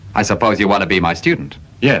I suppose you want to be my student?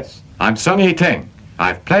 Yes, I'm Sung Hee Ting.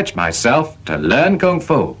 I've pledged myself to learn Kung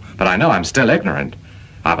Fu, but I know I'm still ignorant.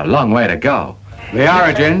 I've a long way to go. The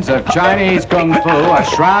origins of Chinese Kung Fu are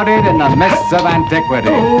shrouded in the mists of antiquity,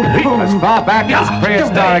 as far back as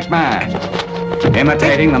prehistoric man,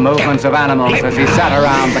 imitating the movements of animals as he sat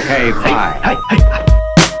around the cave fire.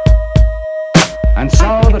 And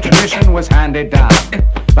so the tradition was handed down,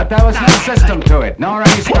 but there was no system to it, nor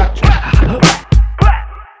any structure.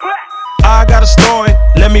 I got a story,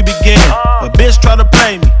 let me begin. A bitch try to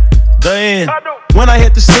play me, the end. When I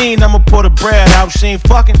hit the scene, I'ma pour the bread out. She ain't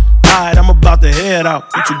fucking, alright, I'm about to head out.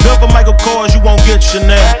 You too good for Michael Kors, you won't get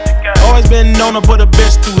Chanel. Always been known to put a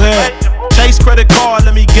bitch through hell. Chase credit card,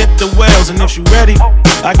 let me get the wells. And if she ready,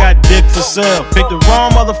 I got dick for sale. Pick the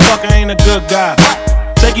wrong motherfucker, ain't a good guy.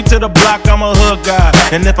 Take you to the block, I'm a hood guy.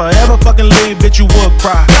 And if I ever fucking leave, bitch, you would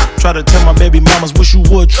cry. Try to tell my baby mamas, wish you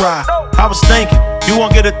would try. I was thinking, you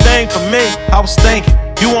won't get a thing from me. I was thinking,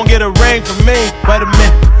 you won't get a ring from me. Wait a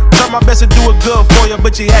minute, try my best to do it good for you,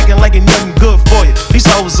 but you acting like it nothing good for you. These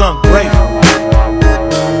hoes ungrateful.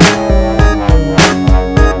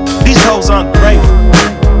 These hoes ungrateful.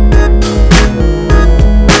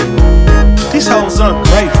 These hoes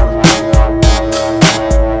ungrateful.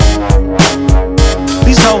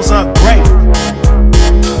 These hoes ungrateful.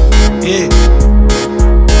 Yeah.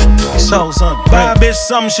 These hoes ungrateful. Buy a bitch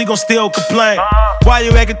something, she gon' still complain. Why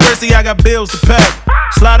you acting thirsty? I got bills to pay.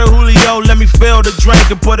 Slide a Julio, let me fill the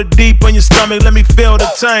drink. And put it deep in your stomach, let me fill the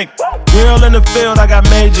tank. Real in the field, I got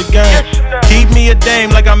major game. Keep me a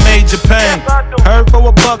dame like I major pain. Heard for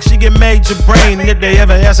a buck, she get major brain. If they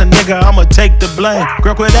ever ask a nigga, I'ma take the blame.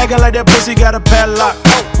 Girl, quit acting like that pussy got a padlock.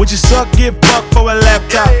 Would you suck, get fucked for a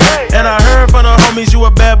laptop? And I heard from the homies you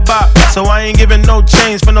a bad bop. So I ain't giving no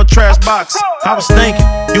change for no trash box. I was thinking,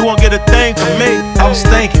 you won't get a thing from me. I was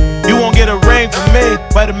thinking, you won't get a ring from me.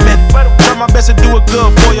 Wait a minute, try my best to do it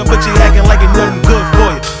good for you, but you acting like it nothing good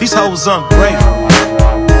for you. These hoes ungrateful.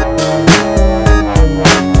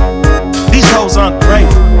 These hoes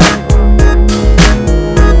ungrateful.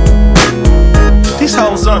 These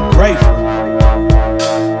hoes ungrateful.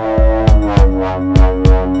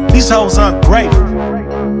 These hoes ungrateful.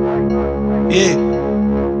 Yeah.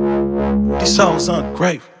 These hoes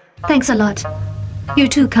ungrateful. Thanks a lot. You're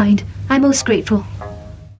too kind. I'm most grateful.